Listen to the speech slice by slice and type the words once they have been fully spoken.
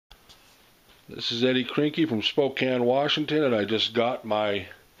This is Eddie Krinky from Spokane, Washington, and I just got my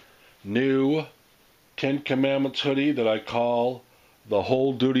new 10 Commandments hoodie that I call the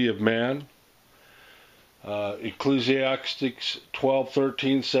whole duty of man. Ecclesiastes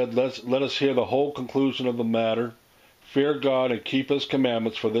 12:13 said, let us hear the whole conclusion of the matter. Fear God and keep His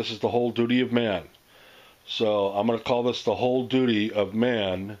commandments, for this is the whole duty of man. So I'm going to call this the whole duty of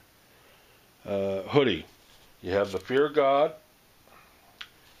man hoodie. You have the fear God.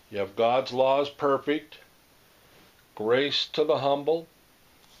 You have God's laws perfect. Grace to the humble.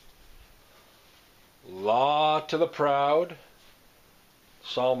 Law to the proud.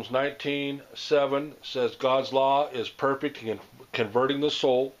 Psalms 19:7 says God's law is perfect in converting the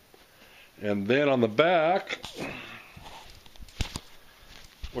soul. And then on the back,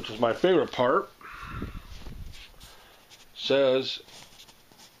 which is my favorite part, says,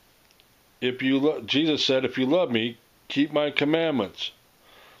 Jesus said, if you love me, keep my commandments.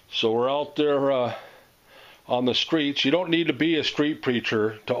 So we're out there on the streets. You don't need to be a street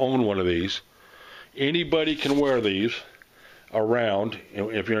preacher to own one of these. Anybody can wear these around.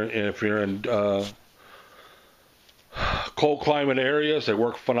 If you're in cold climate areas, they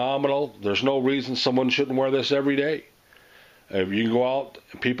work phenomenal. There's no reason someone shouldn't wear this every day. If you go out,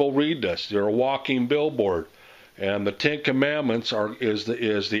 people read this. They're a walking billboard. And the 10 Commandments is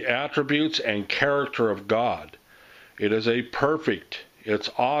the attributes and character of God. It is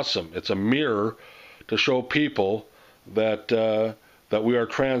it's awesome. It's a mirror to show people that we are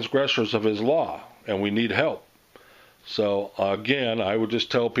transgressors of His law and we need help. So again, I would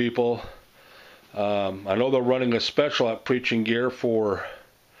just tell people, I know they're running a special at Preaching Gear for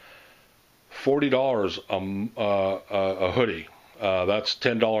 $40 a hoodie. That's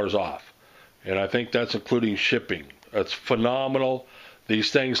 $10 off. And I think that's including shipping. That's phenomenal. These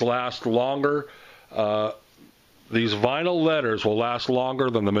things last longer. These vinyl letters will last longer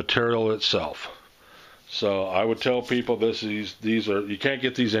than the material itself. So I would tell people you can't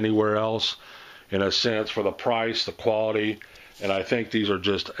get these anywhere else, in a sense, for the price, the quality, and I think these are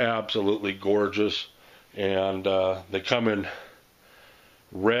just absolutely gorgeous. And they come in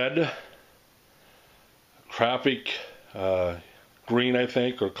red, traffic green, I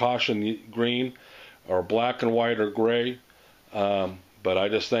think, or caution green, or black and white or gray. But I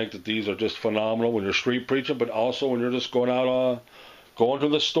just think that these are just phenomenal when you're street preaching, but also when you're just going out, going to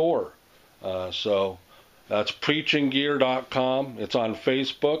the store. So that's preachinggear.com. It's on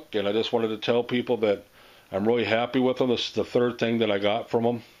Facebook, and I just wanted to tell people that I'm really happy with them. This is the third thing that I got from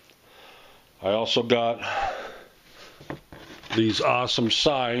them. I also got these awesome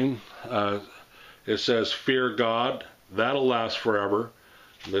signs. It says, Fear God. That'll last forever.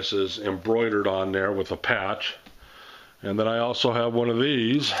 This is embroidered on there with a patch. And then I also have one of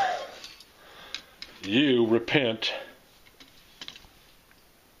these. You repent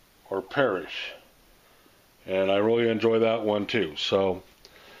or perish. And I really enjoy that one too. So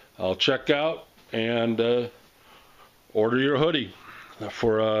I'll check out and order your hoodie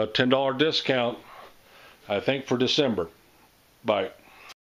for a $10 discount, I think, for December. Bye.